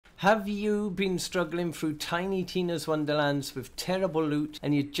Have you been struggling through Tiny Tina's Wonderlands with terrible loot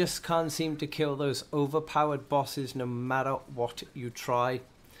and you just can't seem to kill those overpowered bosses no matter what you try?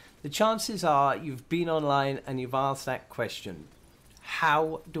 The chances are you've been online and you've asked that question.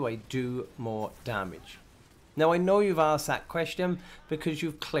 How do I do more damage? Now I know you've asked that question because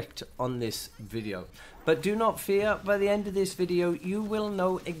you've clicked on this video. But do not fear, by the end of this video you will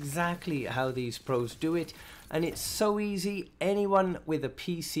know exactly how these pros do it, and it's so easy, anyone with a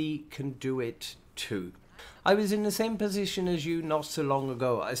PC can do it too. I was in the same position as you not so long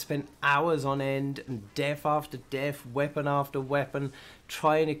ago. I spent hours on end and death after death, weapon after weapon,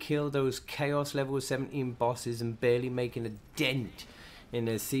 trying to kill those Chaos level 17 bosses and barely making a dent in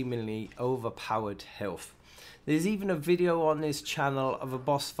their seemingly overpowered health. There's even a video on this channel of a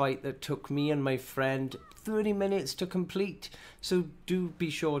boss fight that took me and my friend 30 minutes to complete, so do be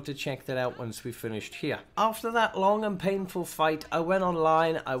sure to check that out once we've finished here. After that long and painful fight, I went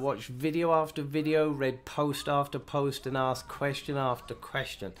online, I watched video after video, read post after post and asked question after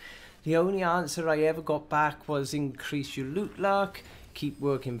question. The only answer I ever got back was increase your loot luck, keep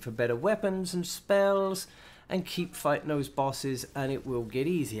working for better weapons and spells, and keep fighting those bosses and it will get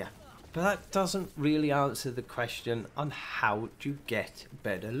easier. But that doesn't really answer the question on how do you get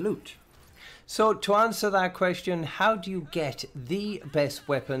better loot. So to answer that question, how do you get the best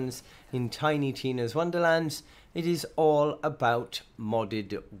weapons in Tiny Tina's Wonderlands? It is all about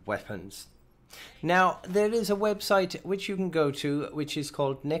modded weapons. Now there is a website which you can go to which is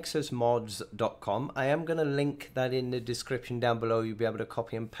called nexusmods.com. I am going to link that in the description down below. You'll be able to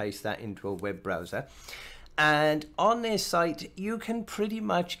copy and paste that into a web browser. And on this site you can pretty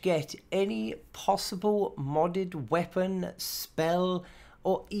much get any possible modded weapon, spell,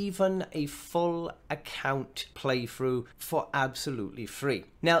 or even a full account playthrough for absolutely free.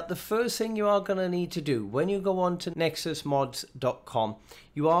 Now the first thing you are going to need to do when you go on to nexusmods.com,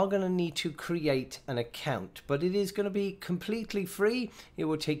 you are going to need to create an account, but it is going to be completely free. It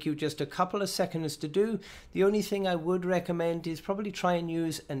will take you just a couple of seconds to do. The only thing I would recommend is probably try and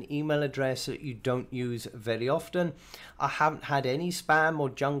use an email address that you don't use very often. I haven't had any spam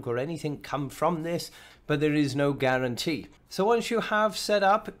or junk or anything come from this, but there is no guarantee. So once you have set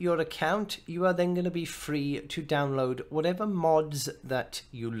up your account, you are then going to be free to download whatever mods that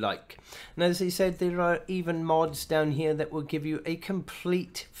you like. And as I said, there are even mods down here that will give you a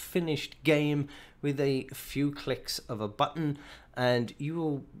complete finished game with a few clicks of a button, and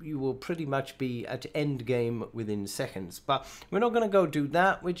you will pretty much be at end game within seconds. But we're not going to go do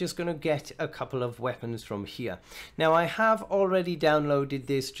that. We're just going to get a couple of weapons from here. Now I have already downloaded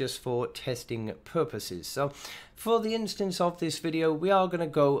this just for testing purposes. So for the instance of this video, we are going to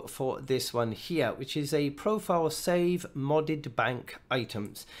go for this one here, which is a profile save modded bank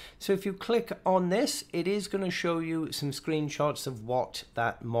items. So if you click on this, it is going to show you some screenshots of what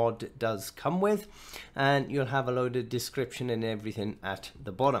that mod does come with, and you'll have a load of description and everything at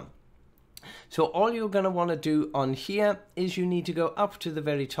the bottom. So all you're going to want to do on here is you need to go up to the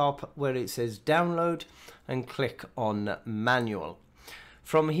very top where it says download and click on manual.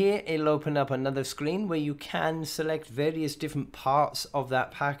 From here it'll open up another screen where you can select various different parts of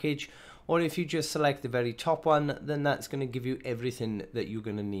that package, or if you just select the very top one, then that's going to give you everything that you're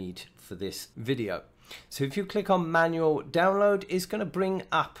going to need for this video. So if you click on manual download, it's going to bring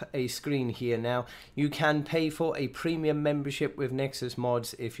up a screen here. Now you can pay for a premium membership with Nexus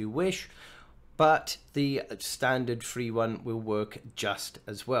Mods if you wish, but the standard free one will work just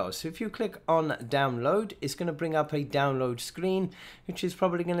as well. So if you click on download, it's going to bring up a download screen, which is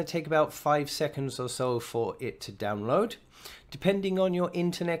probably going to take about 5 seconds or so for it to download. Depending on your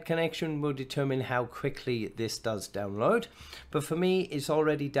internet connection will determine how quickly this does download. But for me, it's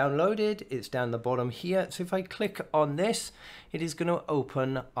already downloaded. It's down the bottom here. So if I click on this, it is going to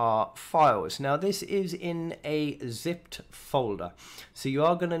open our files. Now this is in a zipped folder. So you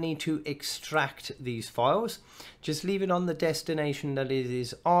are going to need to extract these files. Just leave it on the destination that it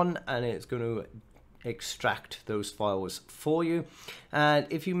is on, and it's going to extract those files for you. And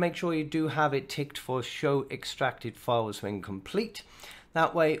if you make sure you do have it ticked for show extracted files when complete,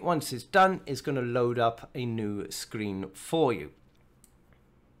 that way once it's done, it's going to load up a new screen for you.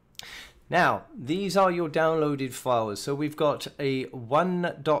 Now these are your downloaded files. So we've got a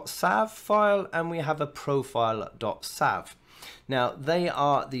one.sav file and we have a profile.sav. Now they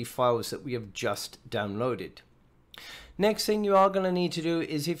are the files that we have just downloaded. Next thing you are going to need to do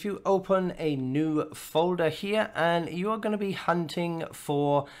is if you open a new folder here, and you are going to be hunting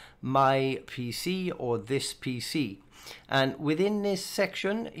for my PC or this PC, and within this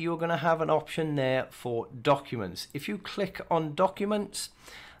section you're going to have an option there for documents. If you click on documents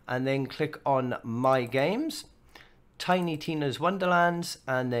and then click on my games, Tiny Tina's Wonderlands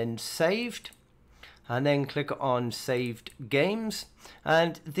and then saved, and then click on saved games,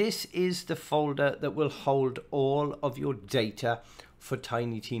 and this is the folder that will hold all of your data for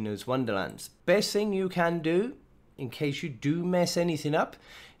Tiny Tina's Wonderlands. Best thing you can do in case you do mess anything up,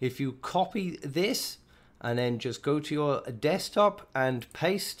 if you copy this and then just go to your desktop and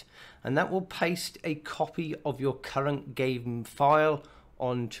paste, and that will paste a copy of your current game file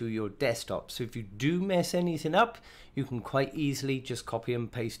onto your desktop. So if you do mess anything up, you can quite easily just copy and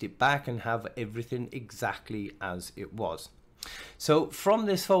paste it back and have everything exactly as it was. So from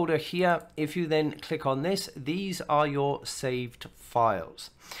this folder here, if you then click on this, these are your saved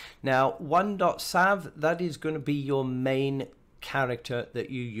files. Now 1.sav, that is going to be your main character that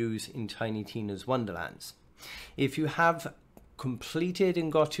you use in Tiny Tina's Wonderlands. If you have completed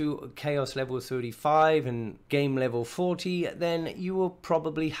and got to chaos level 35 and game level 40, then you will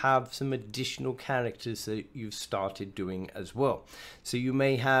probably have some additional characters that you've started doing as well. So you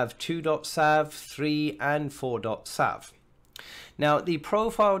may have 2.sav, 3 and 4.sav. Now the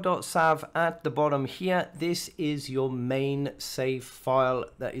profile.sav at the bottom here, this is your main save file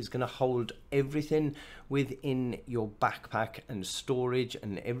that is going to hold everything within your backpack and storage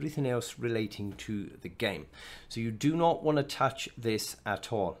and everything else relating to the game. So you do not want to touch this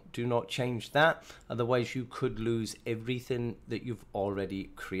at all. Do not change that, otherwise you could lose everything that you've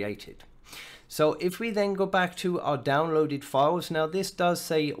already created. So if we then go back to our downloaded files, now this does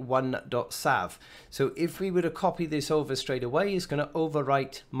say 1.sav. So if we were to copy this over straight away, it's going to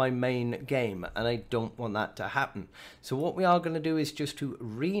overwrite my main game, and I don't want that to happen. So what we are going to do is just to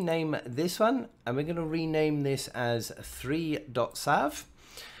rename this one, and we're going to rename this as 3.sav.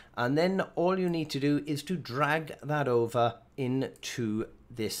 And then all you need to do is to drag that over into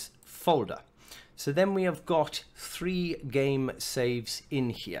this folder. So then we have got 3 game saves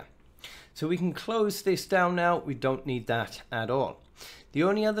in here. So we can close this down now. We don't need that at all. The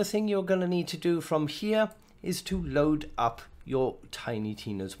only other thing you're going to need to do from here is to load up your Tiny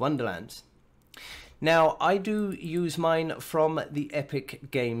Tina's Wonderlands. Now I do use mine from the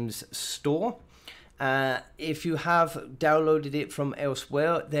Epic Games store. If you have downloaded it from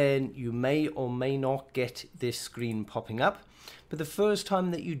elsewhere, then you may or may not get this screen popping up. But the first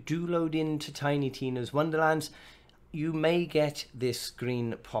time that you do load into Tiny Tina's Wonderlands, you may get this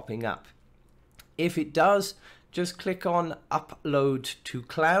screen popping up. If it does, just click on upload to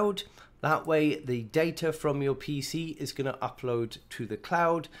cloud. That way the data from your PC is going to upload to the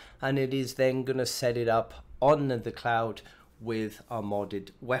cloud, and it is then going to set it up on the cloud with our modded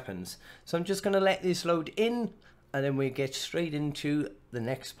weapons. So I'm just going to let this load in, and then we get straight into the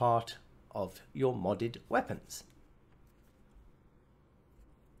next part of your modded weapons.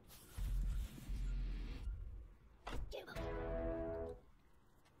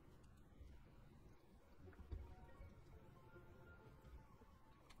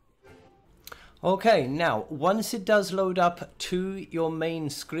 Okay, now once it does load up to your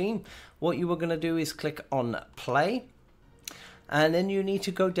main screen, what you are going to do is click on play, and then you need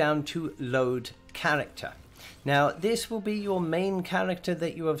to go down to load character. Now this will be your main character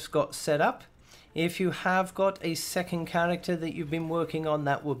that you have got set up. If you have got a second character that you've been working on,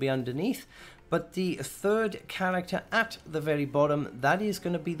 that will be underneath. But the third character at the very bottom, that is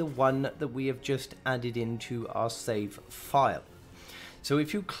going to be the one that we have just added into our save file. So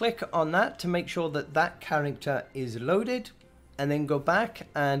if you click on that to make sure that that character is loaded, and then go back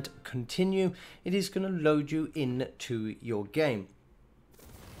and continue, it is going to load you into your game.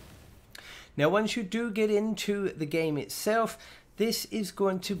 Now once you do get into the game itself, this is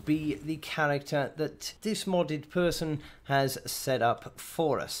going to be the character that this modded person has set up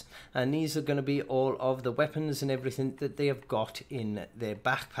for us. And these are going to be all of the weapons and everything that they have got in their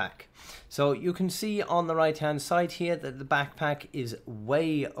backpack. So you can see on the right hand side here that the backpack is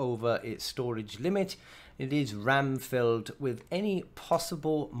way over its storage limit. It is ram filled with any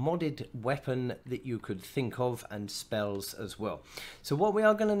possible modded weapon that you could think of, and spells as well. So what we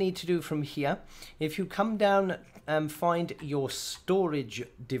are going to need to do from here, if you come down and find your storage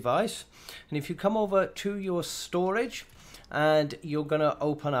device, and if you come over to your storage, and you're going to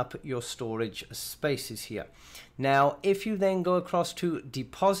open up your storage spaces here. Now if you then go across to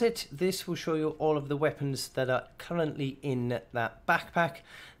deposit, this will show you all of the weapons that are currently in that backpack,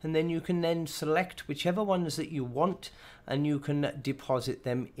 and then you can then select whichever ones that you want, and you can deposit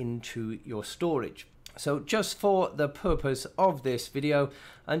them into your storage. So just for the purpose of this video,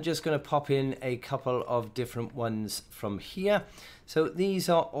 I'm just going to pop in a couple of different ones from here. So these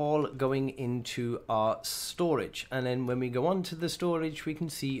are all going into our storage, and then when we go on to the storage, we can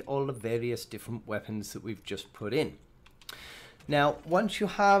see all the various different weapons that we've just put in. Now, once you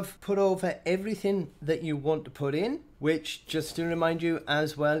have put over everything that you want to put in, which, just to remind you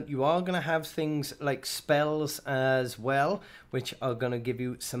as well, you are going to have things like spells as well, which are going to give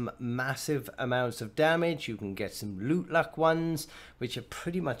you some massive amounts of damage. You can get some loot luck ones, which are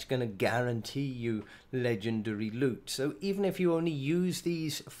pretty much going to guarantee you legendary loot. So even if you only use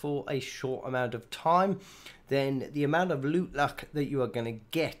these for a short amount of time, then the amount of loot luck that you are going to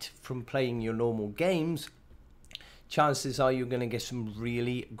get from playing your normal games, chances are you're going to get some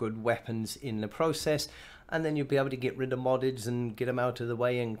really good weapons in the process, and then you'll be able to get rid of moddeds and get them out of the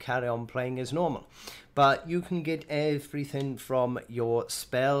way and carry on playing as normal. But you can get everything from your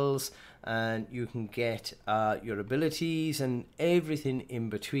spells, and you can get your abilities and everything in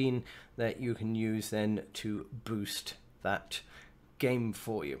between that you can use then to boost that game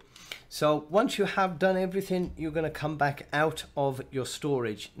for you. So once you have done everything, you're going to come back out of your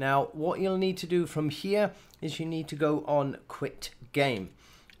storage. Now what you'll need to do from here is you need to go on quit game,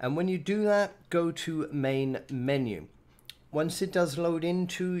 and when you do that, go to main menu. Once it does load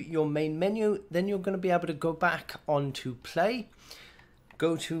into your main menu, then you're going to be able to go back onto play,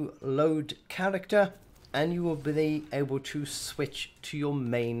 go to load character, and you will be able to switch to your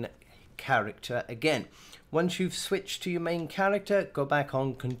main character again. Once you've switched to your main character, go back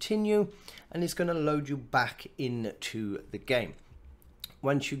on continue, and it's going to load you back into the game.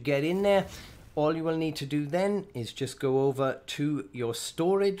 Once you get in there, all you will need to do then is just go over to your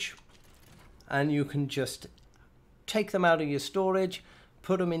storage, and you can just take them out of your storage,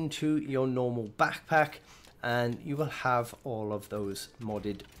 put them into your normal backpack, and you will have all of those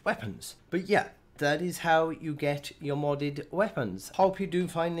modded weapons. But yeah, that is how you get your modded weapons. Hope you do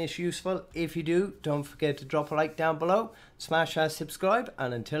find this useful. If you do, don't forget to drop a like down below, smash that subscribe,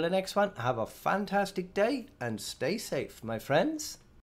 and until the next one, have a fantastic day and stay safe, my friends.